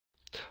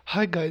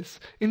Hi guys,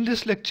 in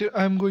this lecture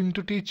I am going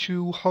to teach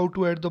you how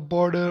to add the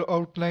border,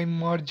 outline,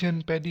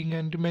 margin, padding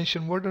and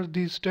dimension. What are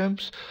these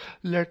terms?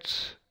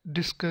 Let's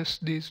discuss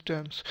these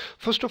terms.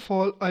 First of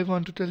all, I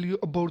want to tell you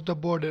about the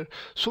border.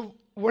 So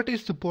what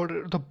is the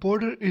border? The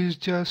border is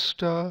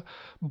just a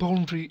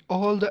boundary.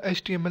 All the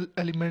HTML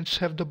elements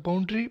have the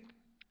boundary,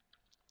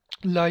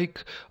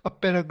 like a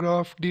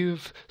paragraph,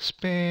 div,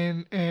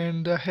 span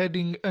and the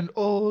heading, and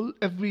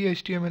every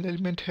HTML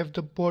element have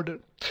the border.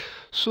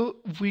 So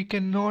we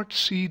cannot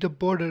see the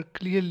border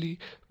clearly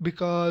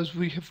because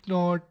we have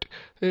not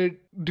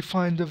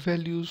defined the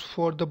values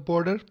for the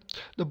border.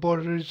 The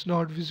border is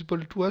not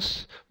visible to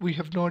us. We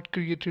have not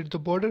created the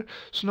border.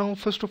 So now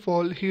first of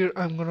all, here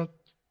I'm gonna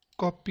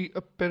copy a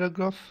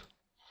paragraph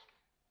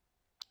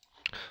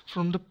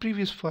from the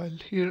previous file.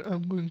 Here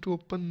I'm going to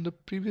open the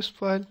previous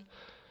file,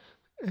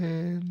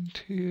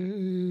 and here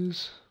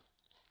is,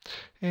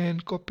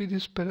 and copy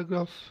this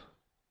paragraph.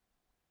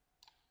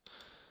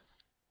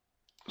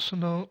 So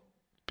now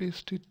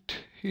paste it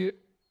here.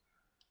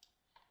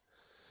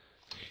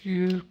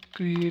 Here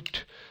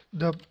create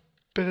the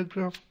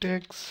paragraph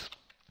tags.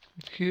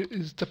 Here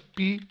is the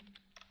P.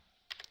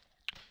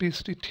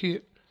 Paste it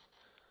here.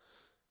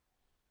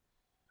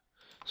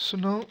 So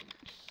now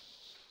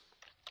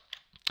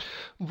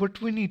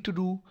what we need to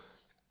do,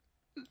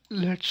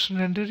 let's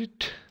render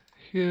it.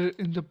 Here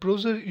in the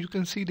browser you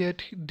can see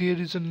that there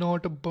is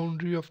not a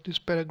boundary of this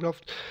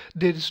paragraph.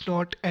 There is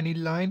not any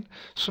line.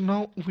 So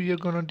now we are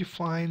gonna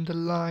define the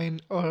line,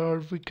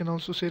 or we can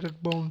also say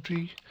that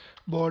boundary,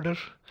 border.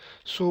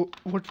 So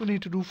what we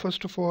need to do,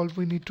 first of all,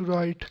 we need to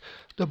write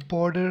the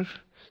border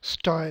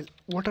style.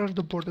 What are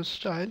the border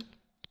style?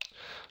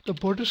 The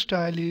border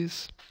style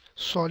is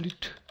solid.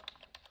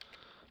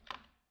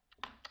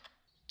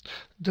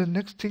 The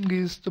next thing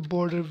is the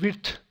border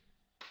width.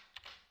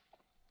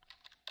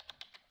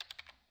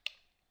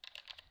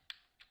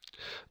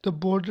 The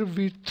border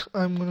width,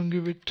 I'm gonna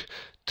give it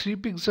 3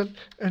 pixel.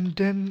 And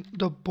then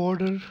the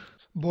border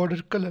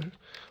color.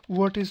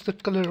 What is the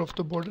color of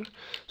the border?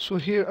 So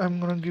here I'm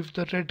gonna give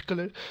the red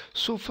color.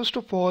 So first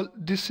of all,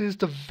 this is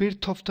the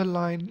width of the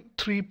line,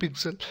 3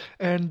 pixel,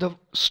 and the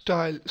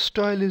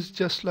style is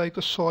just like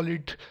a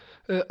solid.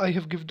 I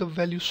have given the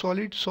value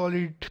solid.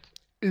 Solid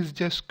is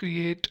just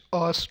create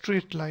a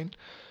straight line.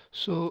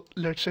 So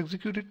let's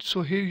execute it.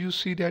 So here you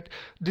see that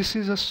this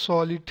is a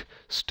solid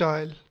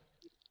style.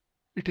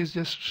 It is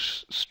just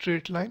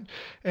straight line,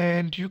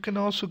 and you can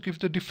also give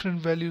the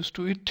different values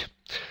to it,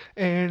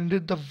 and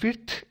the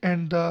width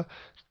and the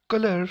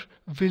color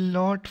will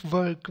not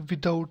work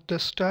without the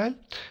style.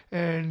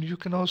 And you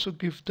can also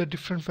give the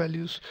different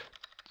values.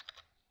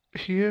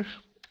 Here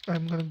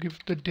I'm gonna give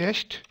the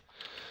dashed.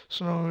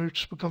 So now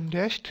it's become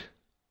dashed.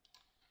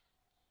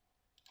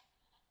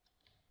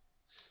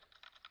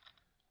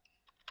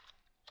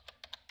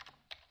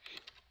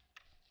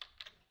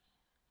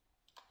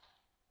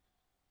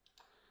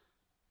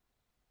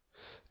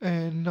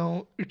 And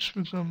now it's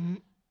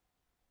become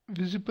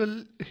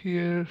visible.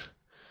 Here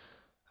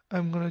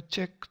I'm gonna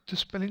check the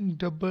spelling,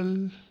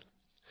 double.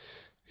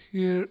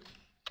 Here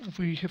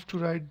we have to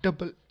write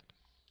double.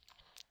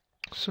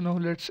 So now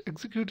let's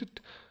execute it.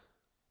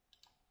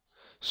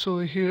 So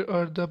here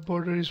are the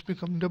border is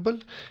become double,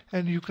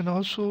 and you can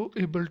also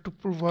able to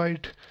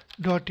provide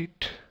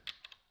dotted.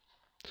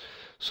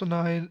 So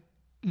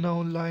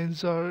now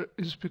lines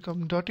is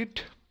become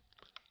dotted,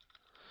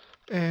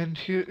 and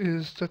here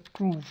is the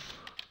groove.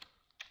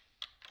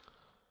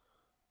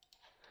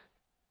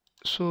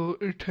 So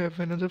it have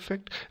another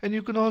effect, and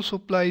you can also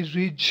apply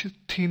ridge,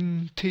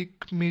 thin,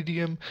 thick,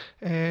 medium,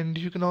 and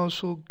you can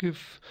also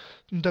give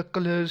the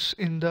colors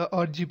in the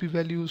RGB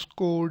values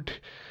code.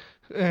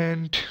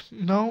 And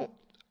now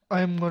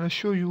I'm gonna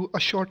show you a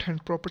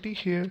shorthand property.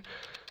 Here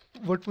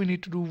what we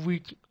need to do,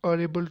 we are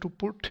able to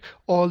put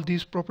all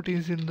these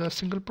properties in the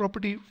single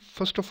property.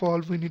 First of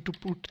all, we need to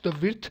put the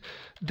width,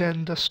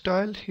 then the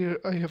style. Here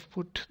I have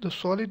put the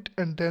solid,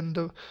 and then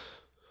the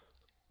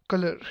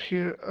color.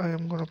 Here I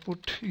am gonna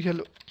put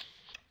yellow,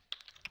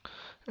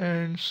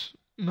 and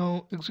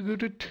now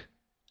execute it.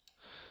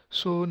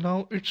 So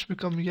now it's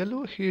become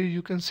yellow. Here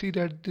you can see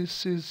that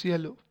this is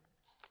yellow.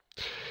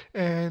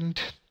 And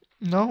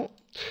now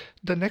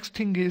the next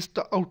thing is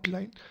the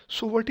outline.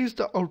 So what is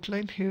the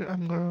outline? Here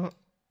I'm gonna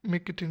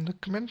make it in the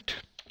comment.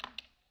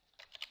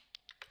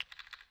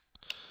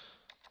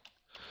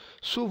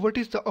 So what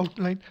is the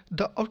outline?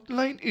 The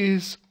outline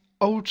is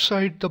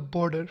outside the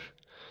border.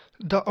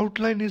 The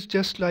outline is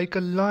just like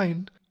a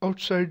line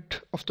outside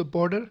of the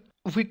border.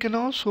 We can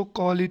also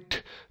call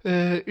it,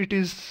 it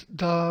is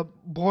the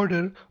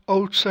border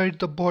outside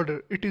the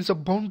border. It is a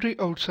boundary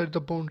outside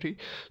the boundary.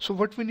 So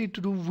what we need to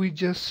do, we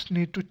just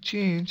need to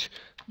change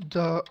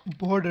the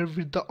border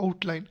with the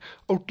outline.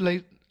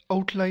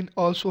 Outline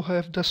also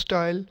have the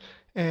style,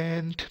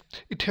 and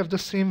it have the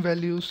same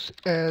values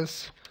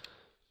as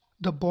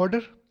the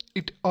border.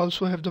 It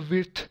also have the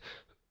width.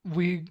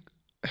 We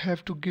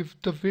have to give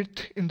the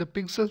width in the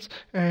pixels,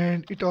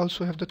 and it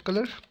also have the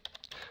color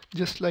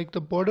just like the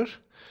border.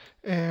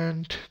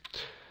 And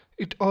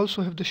it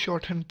also have the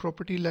shorthand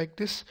property like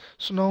this.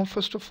 So now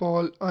first of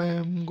all I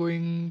am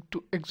going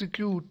to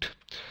execute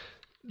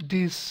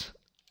these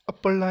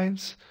upper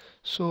lines.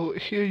 So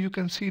here you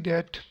can see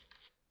that,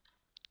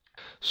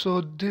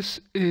 so this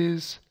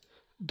is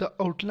the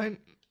outline.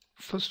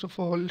 First of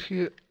all,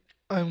 here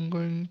I'm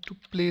going to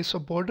place a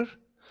border.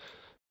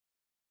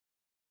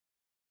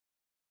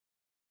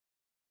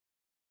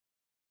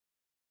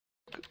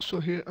 So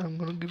here I'm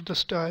going to give the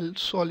style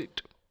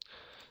solid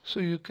so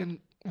you can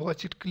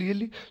watch it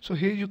clearly. So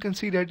here you can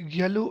see that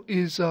yellow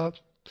is a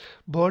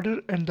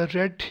border and the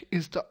red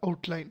is the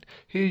outline.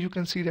 Here you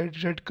can see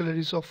that red color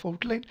is of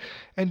outline,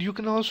 and you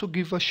can also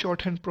give a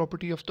shorthand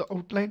property of the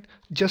outline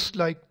just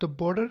like the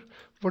border.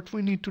 What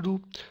we need to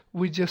do,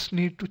 we just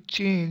need to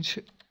change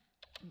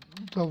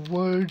the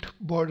word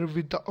border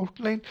with the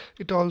outline.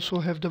 It also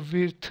have the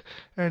width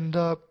and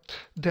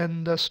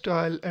then the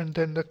style and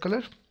then the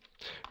color.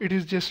 It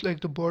is just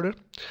like the border.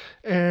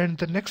 And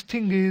the next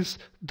thing is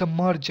the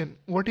margin.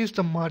 What is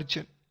the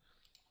margin?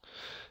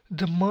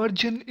 The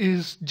margin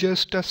is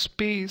just a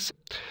space.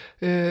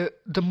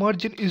 The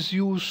margin is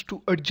used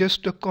to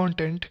adjust the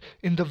content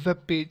in the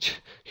web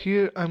page.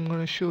 Here I'm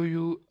going to show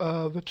you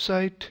a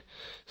website,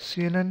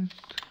 CNN,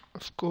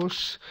 of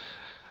course.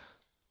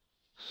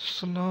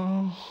 So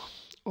now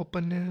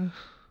open it.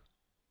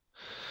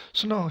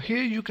 So now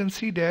here you can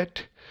see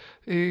that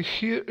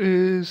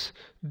this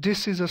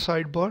is a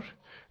sidebar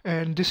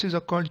and this is a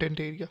content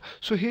area.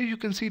 So here you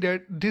can see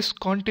that this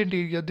content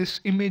area, this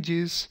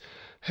images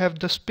have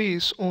the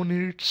space on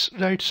its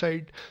right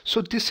side.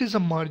 So this is a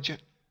margin.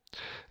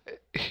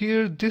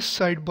 Here this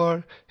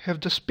sidebar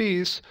have the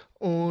space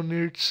on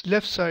its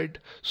left side.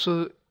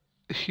 So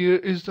here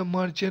is the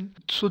margin.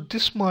 So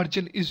this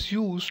margin is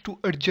used to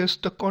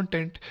adjust the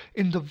content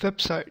in the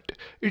website.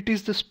 It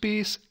is the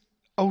space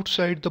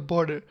outside the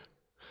border.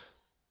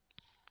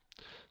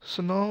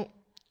 So now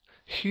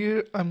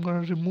here I'm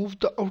gonna remove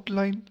the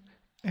outline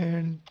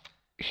and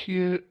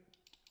here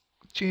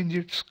change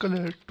its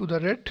color to the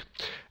red,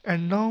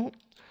 and now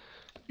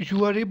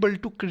you are able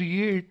to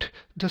create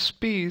the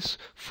space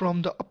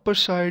from the upper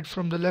side,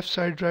 from the left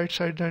side, right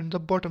side and the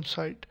bottom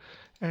side.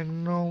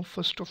 And now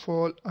first of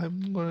all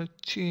I'm gonna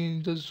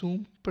change the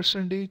zoom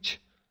percentage.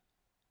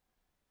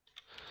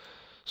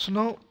 So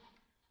now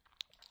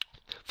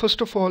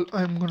first of all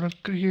I'm gonna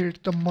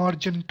create the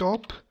margin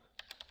top.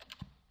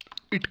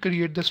 It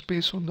create the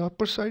space on the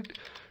upper side,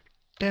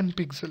 10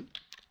 pixel.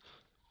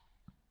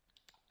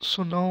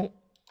 So now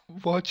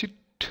watch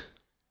it,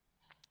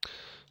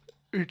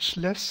 it's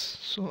less,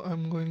 so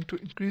I'm going to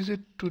increase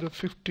it to the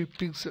 50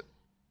 pixel.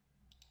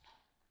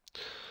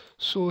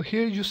 So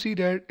here you see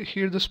that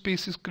here the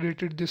space is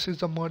created. This is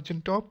the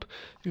margin top.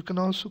 You can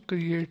also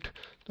create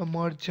the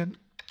margin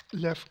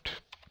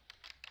left.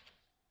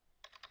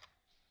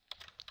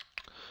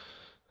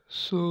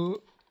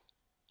 So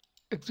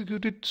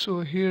execute it.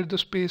 So here the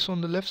space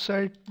on the left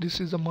side, this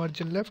is the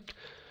margin left.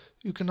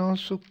 You can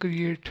also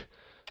create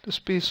the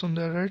space on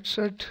the right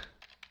side.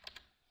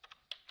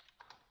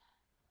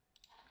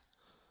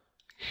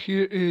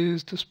 Here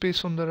is the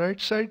space on the right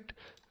side,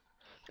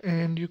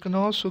 and you can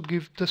also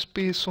give the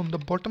space on the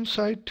bottom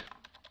side.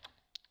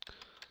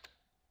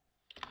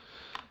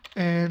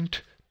 And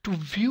to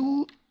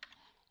view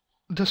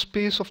the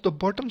space of the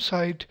bottom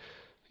side,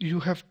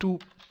 you have to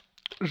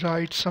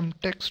write some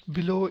text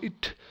below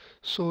it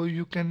so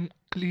you can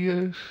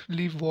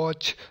clearly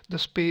watch the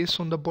space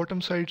on the bottom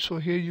side. So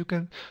here you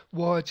can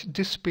watch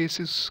this space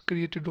is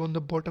created on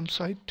the bottom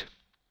side,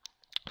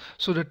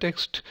 so the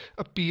text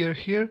appear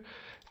here.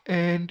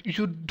 And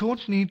you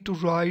don't need to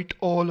write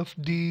all of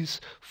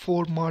these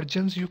 4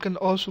 margins. You can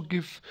also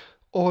give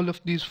all of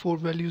these 4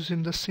 values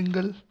in the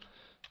single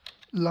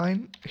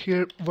line.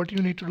 Here what you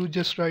need to do,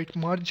 just write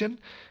margin,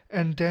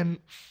 and then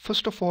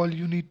first of all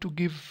you need to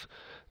give,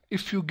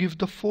 if you give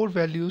the 4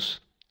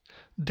 values,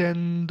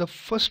 then the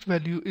first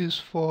value is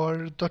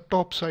for the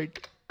top side,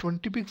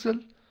 20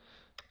 pixel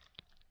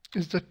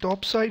is the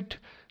top side,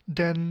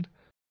 then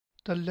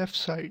the left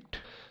side,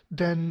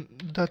 then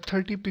the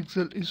 30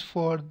 pixel is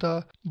for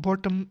the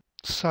bottom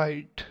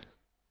side,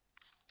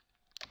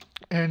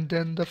 and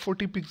then the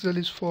 40 pixel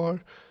is for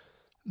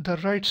the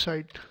right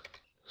side.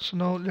 So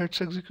now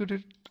let's execute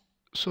it.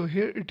 So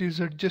here it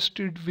is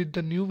adjusted with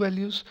the new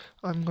values.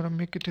 I'm gonna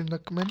make it in the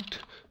comment,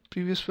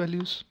 previous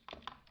values.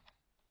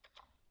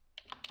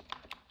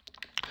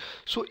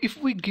 So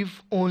if we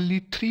give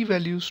only 3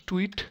 values to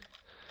it,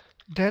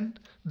 then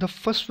the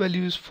first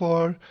value is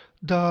for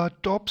the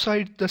top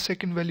side, the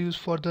second value is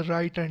for the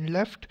right and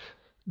left,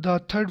 the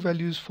third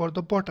value is for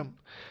the bottom.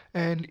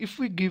 And if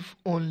we give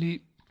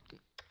only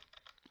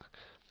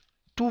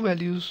 2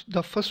 values,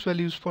 the first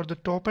value is for the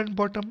top and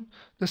bottom,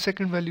 the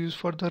second value is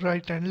for the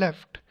right and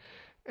left.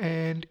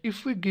 And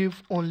if we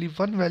give only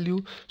 1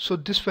 value, so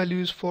this value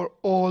is for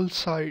all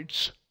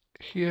sides.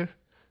 Here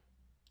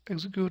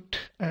execute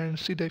and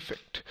see the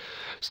effect.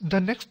 The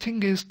next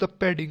thing is the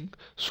padding.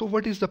 So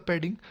what is the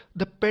padding?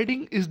 The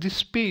padding is the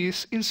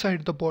space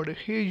inside the border.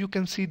 Here you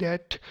can see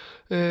that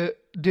there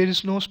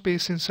is no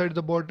space inside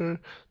the border.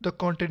 The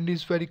content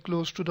is very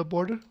close to the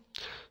border.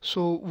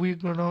 So we're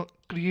gonna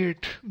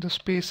create the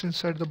space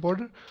inside the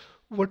border.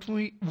 What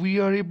we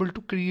are able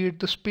to create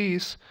the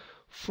space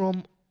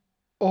from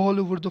all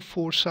over the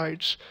four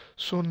sides.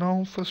 So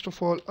now first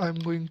of all I'm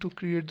going to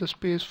create the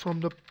space from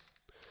the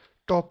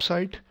top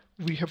side.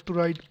 We have to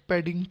write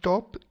padding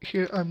top.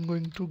 Here I'm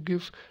going to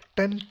give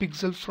 10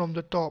 pixels from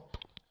the top.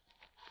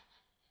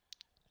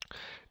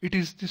 It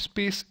is the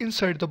space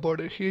inside the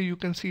border. Here you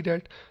can see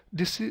that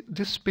this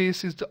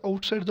space is the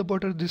outside the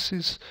border, this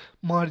is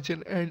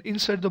margin, and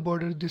inside the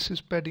border this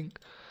is padding.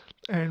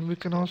 And we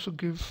can also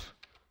give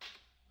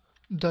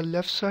the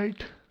left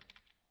side.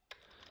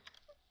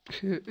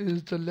 Here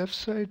is the left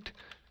side,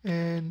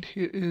 and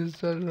here is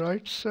the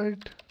right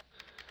side,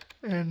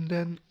 and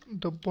then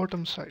the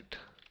bottom side.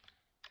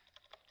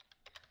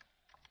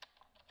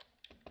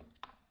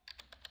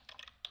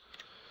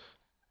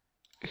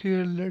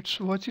 Here let's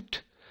watch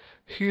it.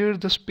 Here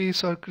the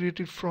space are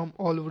created from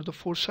all over the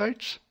four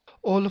sides.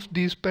 All of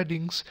these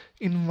paddings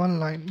in one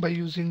line by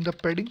using the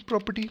padding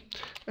property.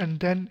 And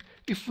then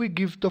if we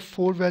give the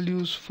four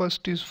values,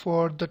 first is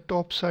for the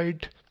top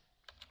side,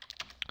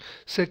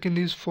 second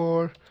is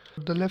for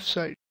the left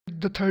side,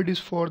 the third is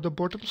for the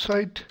bottom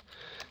side,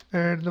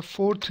 and the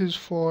fourth is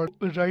for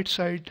the right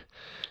side.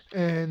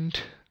 And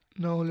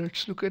now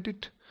let's look at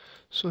it.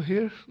 So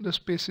here the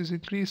space is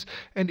increased,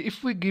 and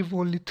if we give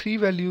only three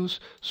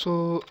values,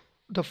 so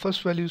the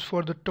first value is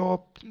for the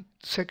top,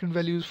 second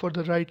value is for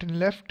the right and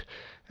left,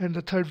 and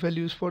the third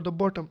value is for the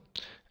bottom.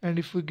 And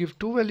if we give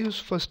two values,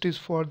 first is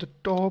for the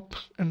top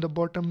and the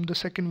bottom, the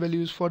second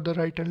value is for the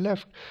right and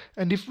left.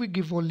 And if we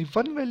give only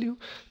one value,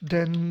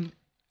 then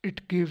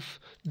it gives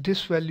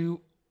this value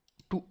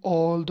to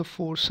all the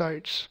four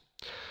sides.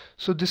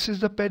 So this is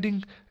the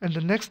padding, and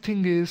the next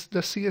thing is the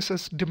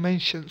CSS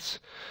dimensions.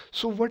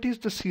 So what is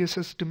the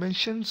CSS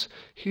dimensions?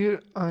 Here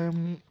I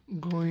am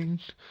going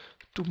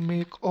to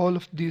make all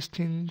of these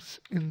things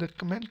in the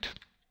comment.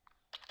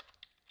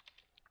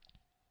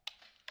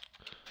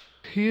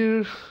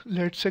 Here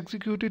let's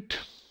execute it.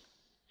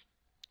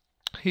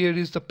 Here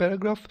is the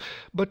paragraph,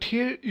 but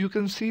here you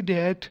can see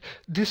that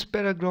this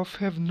paragraph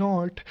have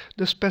not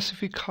the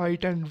specific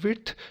height and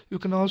width. You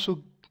can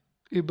also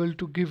able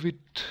to give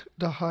it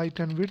the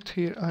height and width.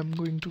 Here I'm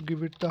going to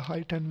give it the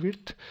height and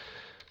width,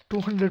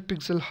 200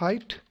 pixel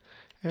height,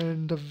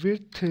 and the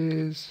width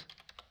is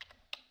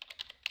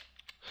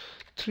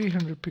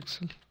 300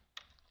 pixel.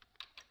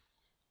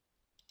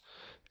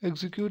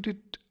 Execute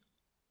it.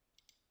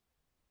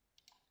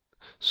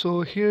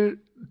 So here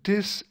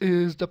this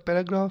is the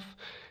paragraph.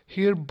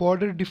 Here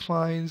border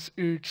defines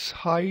its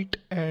height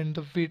and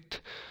the width.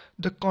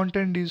 The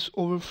content is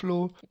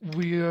overflow.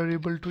 We are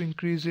able to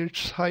increase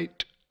its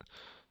height.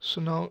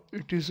 So now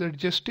it is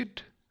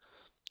adjusted.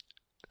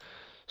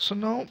 So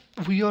now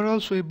we are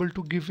also able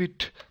to give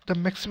it the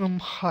maximum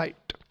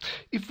height.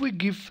 If we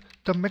give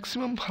the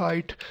maximum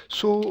height,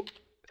 so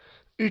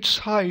its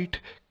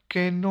height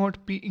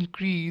cannot be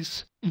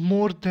increased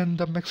more than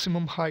the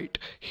maximum height.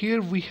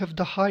 Here we have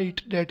the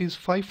height that is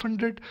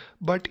 500,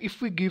 but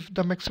if we give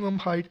the maximum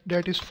height,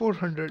 that is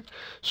 400,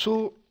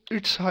 so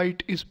its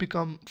height is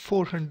become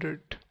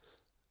 400.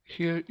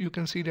 Here you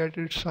can see that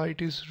its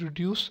height is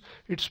reduced,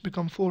 it's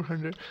become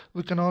 400.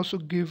 We can also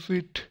give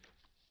it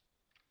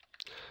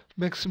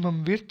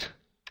maximum width.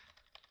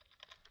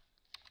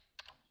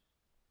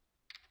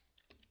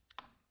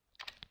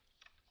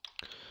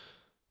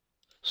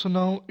 So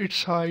now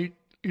its height,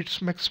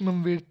 its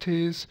maximum width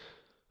is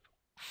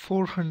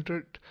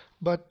 400,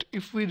 but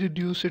if we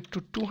reduce it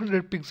to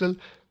 200 pixel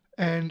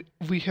and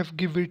we have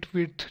give it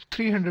width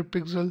 300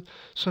 pixel,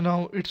 so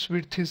now its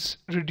width is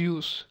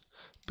reduced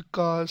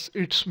because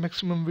its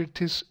maximum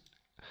width is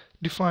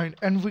defined.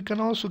 And we can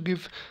also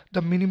give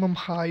the minimum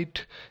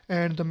height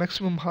and the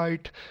maximum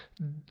height.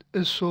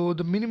 So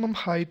the minimum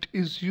height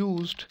is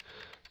used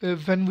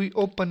when we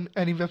open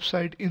any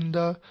website in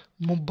the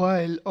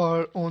mobile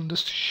or on the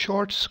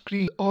short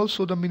screen.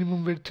 Also the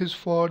minimum width is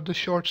for the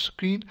short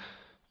screen.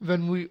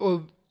 When we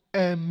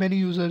many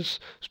users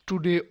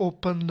today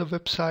open the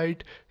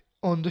website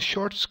on the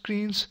short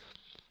screens,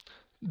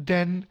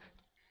 then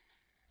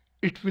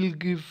it will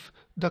give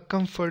the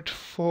comfort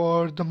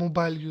for the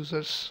mobile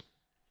users.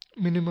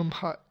 Minimum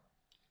height.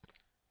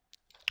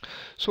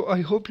 So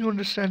I hope you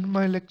understand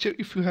my lecture.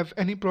 If you have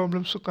any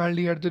problems, so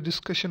kindly add the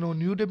discussion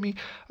on Udemy.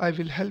 I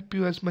will help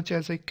you as much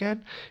as I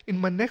can. In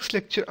my next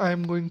lecture, I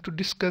am going to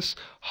discuss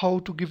how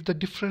to give the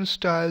different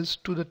styles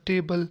to the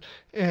table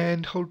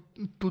and how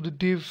to the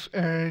div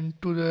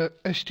and to the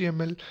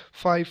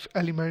HTML5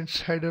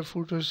 elements, header,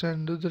 footers,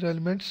 and other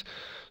elements.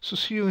 So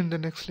see you in the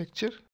next lecture.